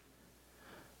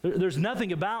 There's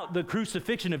nothing about the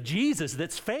crucifixion of Jesus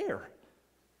that's fair.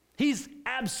 He's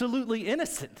absolutely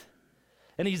innocent,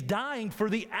 and he's dying for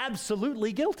the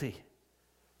absolutely guilty.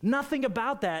 Nothing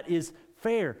about that is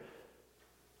fair.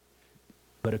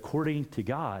 But according to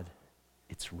God,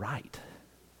 it's right.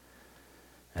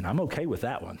 And I'm okay with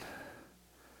that one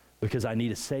because I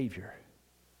need a Savior.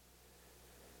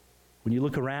 When you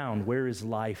look around, where is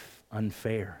life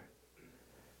unfair?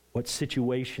 What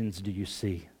situations do you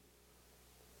see?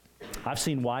 I've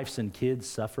seen wives and kids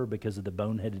suffer because of the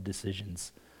boneheaded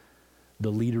decisions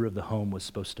the leader of the home was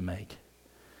supposed to make.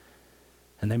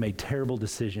 And they made terrible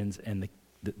decisions, and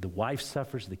the wife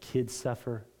suffers, the kids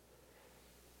suffer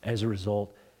as a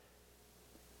result.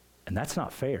 And that's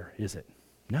not fair, is it?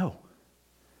 No.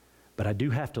 But I do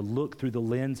have to look through the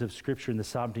lens of Scripture and the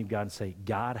sovereignty of God and say,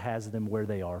 God has them where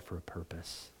they are for a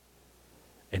purpose.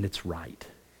 And it's right.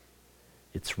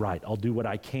 It's right. I'll do what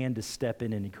I can to step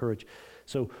in and encourage.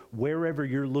 So wherever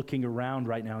you're looking around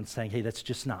right now and saying, hey, that's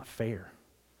just not fair.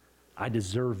 I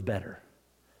deserve better.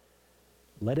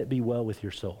 Let it be well with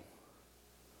your soul.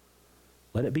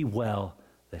 Let it be well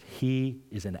that he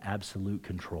is in absolute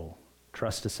control.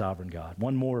 Trust a sovereign God.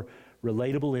 One more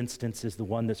relatable instance is the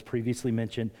one that's previously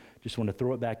mentioned. Just want to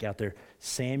throw it back out there.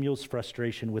 Samuel's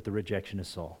frustration with the rejection of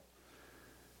Saul.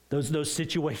 Those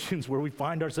situations where we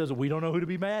find ourselves, we don't know who to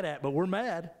be mad at, but we're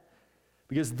mad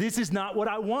because this is not what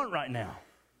I want right now.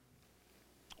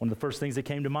 One of the first things that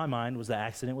came to my mind was the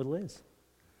accident with Liz.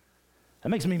 That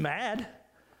makes me mad.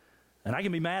 And I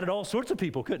can be mad at all sorts of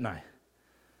people, couldn't I?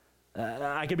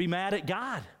 I could be mad at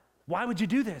God. Why would you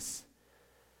do this?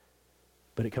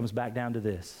 But it comes back down to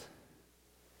this.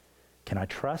 Can I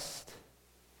trust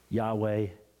Yahweh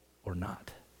or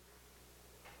not?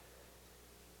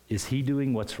 Is he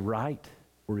doing what's right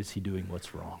or is he doing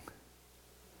what's wrong?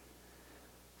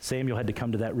 Samuel had to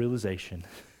come to that realization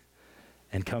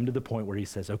and come to the point where he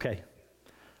says, okay,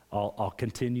 I'll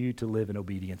continue to live in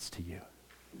obedience to you.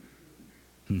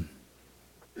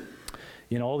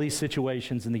 In all these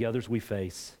situations and the others we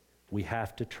face, we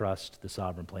have to trust the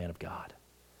sovereign plan of God.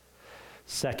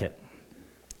 Second,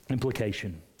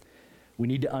 implication. We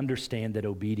need to understand that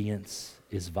obedience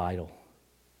is vital.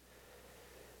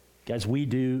 Guys, we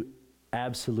do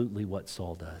absolutely what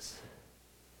Saul does.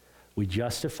 We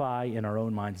justify in our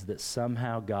own minds that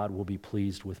somehow God will be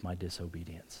pleased with my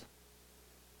disobedience.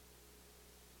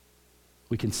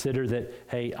 We consider that,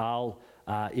 hey,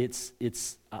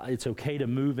 it's okay to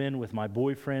move in with my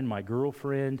boyfriend, my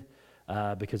girlfriend,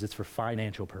 because it's for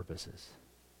financial purposes.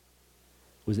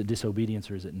 Was it disobedience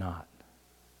or is it not?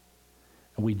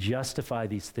 And we justify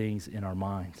these things in our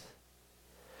minds.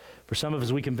 For some of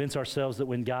us, we convince ourselves that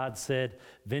when God said,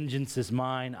 vengeance is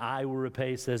mine, I will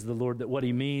repay, says the Lord, that what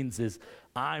he means is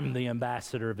I'm the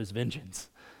ambassador of his vengeance.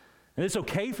 And it's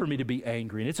okay for me to be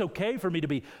angry, and it's okay for me to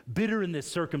be bitter in this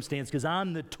circumstance because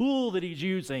I'm the tool that he's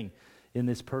using in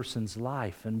this person's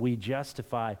life. And we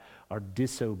justify our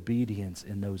disobedience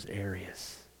in those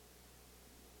areas.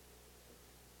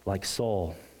 Like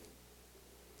Saul.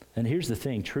 And here's the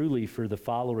thing, truly for the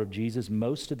follower of Jesus,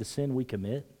 most of the sin we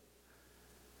commit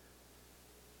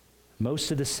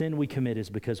is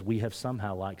because we have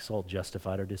somehow, like Saul,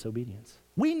 justified our disobedience.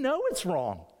 We know it's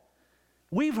wrong.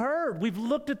 We've heard, we've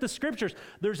looked at the scriptures.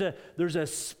 There's a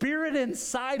spirit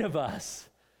inside of us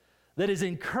that is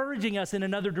encouraging us in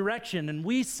another direction, and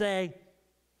we say,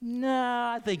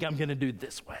 nah, I think I'm going to do it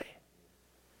this way.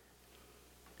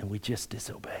 And we just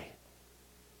disobey.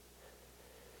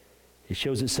 It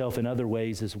shows itself in other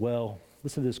ways as well.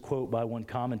 Listen to this quote by one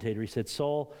commentator. He said,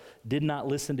 Saul did not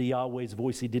listen to Yahweh's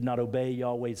voice. He did not obey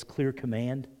Yahweh's clear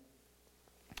command.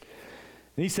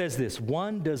 And he says this,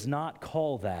 one does not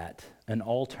call that an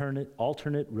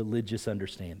alternate religious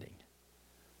understanding.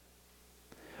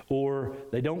 Or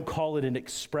they don't call it an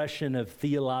expression of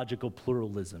theological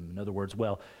pluralism. In other words,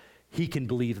 well, he can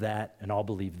believe that and I'll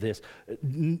believe this.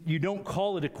 You don't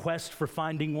call it a quest for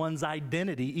finding one's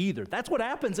identity either. That's what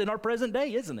happens in our present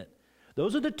day, isn't it?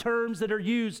 Those are the terms that are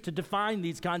used to define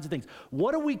these kinds of things.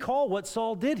 What do we call what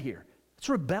Saul did here? It's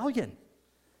rebellion.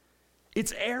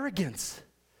 It's arrogance.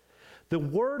 The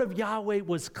word of Yahweh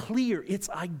was clear. It's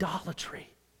idolatry.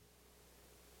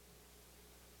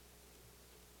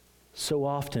 So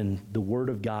often, the word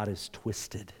of God is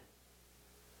twisted.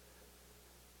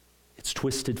 It's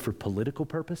twisted for political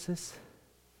purposes.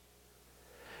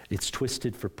 It's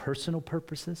twisted for personal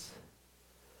purposes.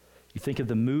 You think of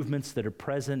the movements that are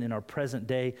present in our present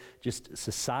day, just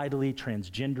societally,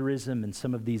 transgenderism, and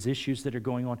some of these issues that are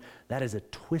going on. That is a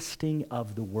twisting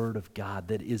of the word of God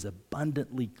that is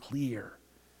abundantly clear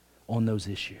on those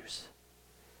issues.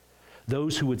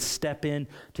 Those who would step in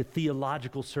to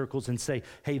theological circles and say,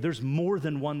 hey, there's more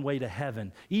than one way to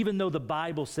heaven. Even though the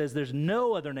Bible says there's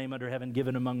no other name under heaven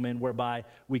given among men whereby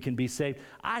we can be saved,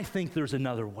 I think there's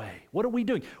another way. What are we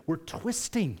doing? We're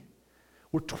twisting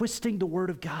the word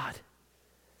of God.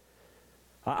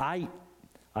 I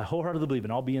wholeheartedly believe,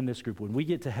 and I'll be in this group, when we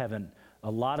get to heaven,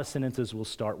 a lot of sentences will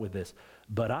start with this.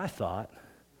 But I thought,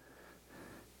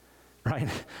 right?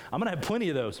 I'm going to have plenty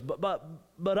of those.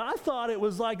 But I thought it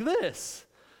was like this.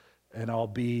 And I'll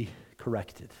be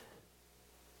corrected.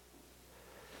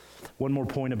 One more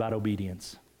point about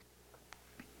obedience.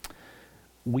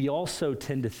 We also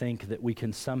tend to think that we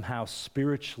can somehow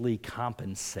spiritually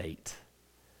compensate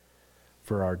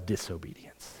for our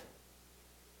disobedience.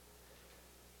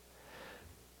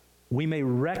 We may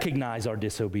recognize our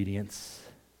disobedience,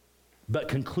 but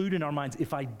conclude in our minds,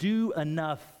 if I do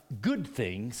enough good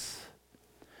things,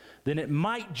 then it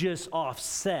might just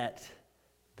offset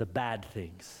the bad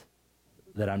things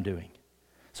that I'm doing.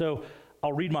 So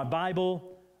I'll read my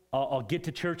Bible, I'll get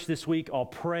to church this week, I'll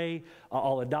pray,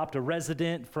 I'll adopt a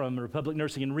resident from Republic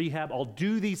Nursing and Rehab, I'll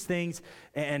do these things,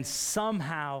 and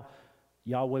somehow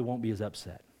Yahweh won't be as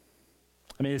upset.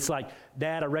 I mean, it's like,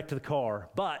 Dad, I wrecked the car,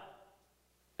 but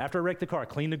after I wrecked the car, I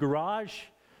cleaned the garage,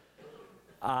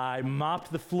 I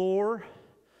mopped the floor,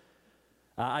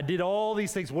 I did all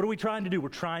these things. What are we trying to do? We're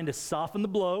trying to soften the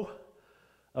blow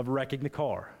of wrecking the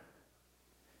car.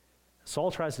 Saul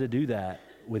tries to do that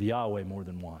with Yahweh more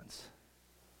than once.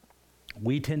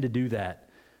 We tend to do that.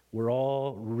 We're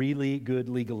all really good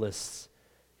legalists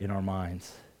in our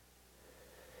minds.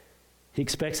 He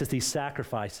expects that these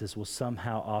sacrifices will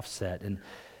somehow offset. And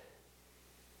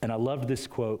I loved this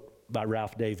quote by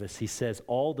Ralph Davis. He says,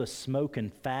 all the smoke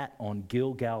and fat on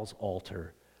Gilgal's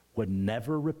altar would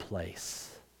never replace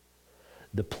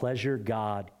the pleasure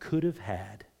God could have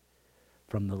had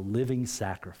from the living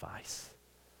sacrifice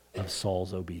of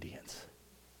Saul's obedience.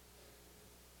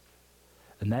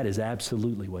 And that is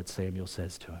absolutely what Samuel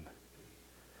says to him.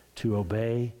 To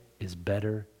obey is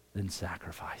better than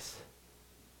sacrifice.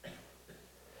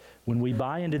 When we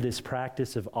buy into this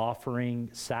practice of offering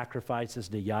sacrifices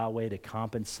to Yahweh to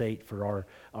compensate for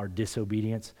our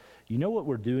disobedience, you know what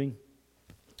we're doing?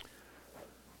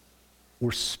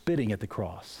 We're spitting at the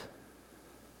cross.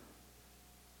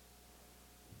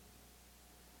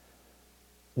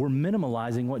 We're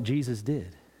minimalizing what Jesus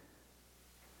did.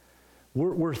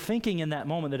 We're thinking in that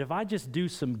moment that if I just do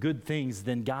some good things,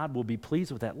 then God will be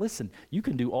pleased with that. Listen, you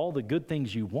can do all the good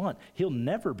things you want. He'll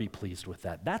never be pleased with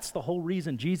that. That's the whole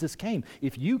reason Jesus came.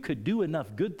 If you could do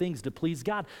enough good things to please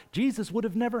God, Jesus would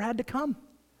have never had to come.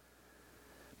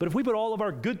 But if we put all of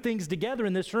our good things together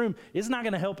in this room, it's not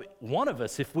going to help one of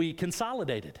us if we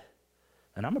consolidated.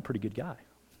 And I'm a pretty good guy.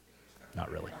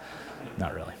 Not really.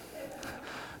 Not really.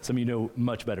 Some of you know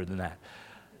much better than that.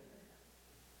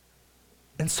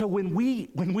 And so when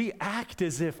we act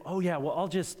as if, oh yeah, well,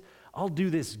 I'll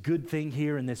do this good thing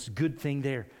here and this good thing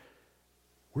there,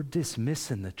 we're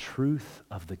dismissing the truth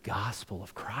of the gospel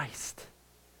of Christ.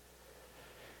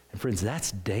 And friends,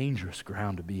 that's dangerous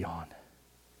ground to be on.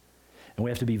 And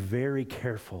we have to be very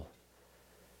careful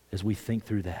as we think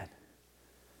through that.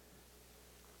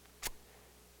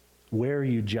 Where are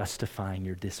you justifying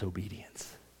your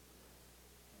disobedience?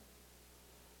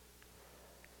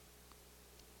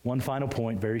 One final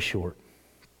point, very short.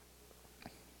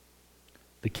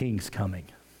 The king's coming.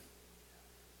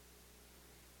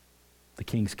 The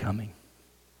king's coming.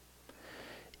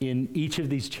 In each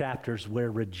of these chapters where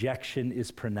rejection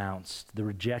is pronounced, the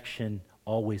rejection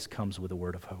always comes with a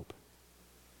word of hope.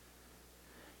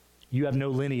 You have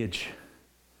no lineage.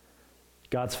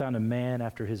 God's found a man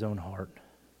after his own heart.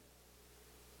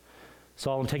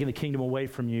 Saul, I'm taking the kingdom away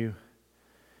from you,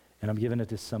 and I'm giving it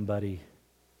to somebody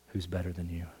who's better than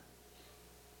you.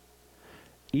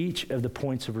 Each of the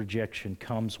points of rejection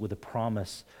comes with a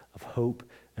promise of hope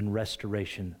and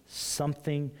restoration.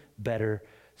 Something better,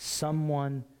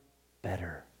 someone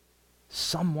better,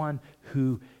 someone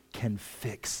who can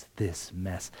fix this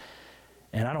mess.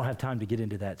 And I don't have time to get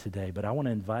into that today, but I want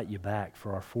to invite you back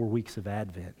for our 4 weeks of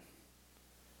Advent.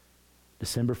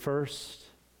 December 1st,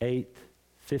 8th,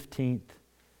 15th,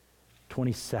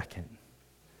 22nd.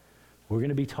 We're going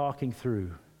to be talking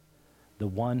through the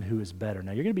one who is better.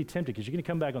 Now, you're going to be tempted because you're going to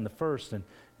come back on the 1st,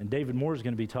 and David Moore is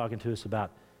going to be talking to us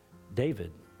about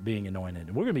David being anointed.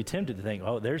 And we're going to be tempted to think,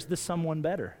 oh, there's the someone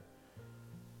better.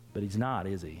 But he's not,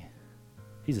 is he?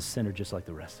 He's a sinner just like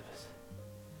the rest of us.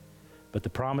 But the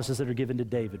promises that are given to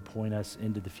David point us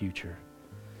into the future.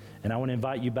 And I want to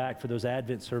invite you back for those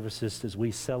Advent services as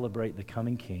we celebrate the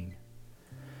coming King,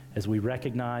 as we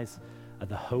recognize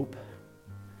the hope,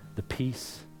 the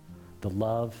peace, the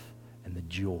love, and the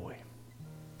joy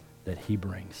that he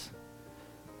brings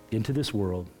into this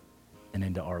world and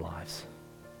into our lives.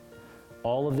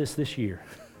 All of this year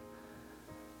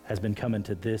has been coming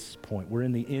to this point. We're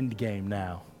in the end game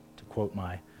now, to quote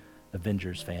my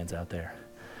Avengers fans out there.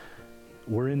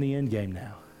 We're in the end game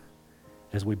now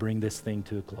as we bring this thing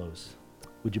to a close.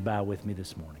 Would you bow with me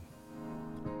this morning?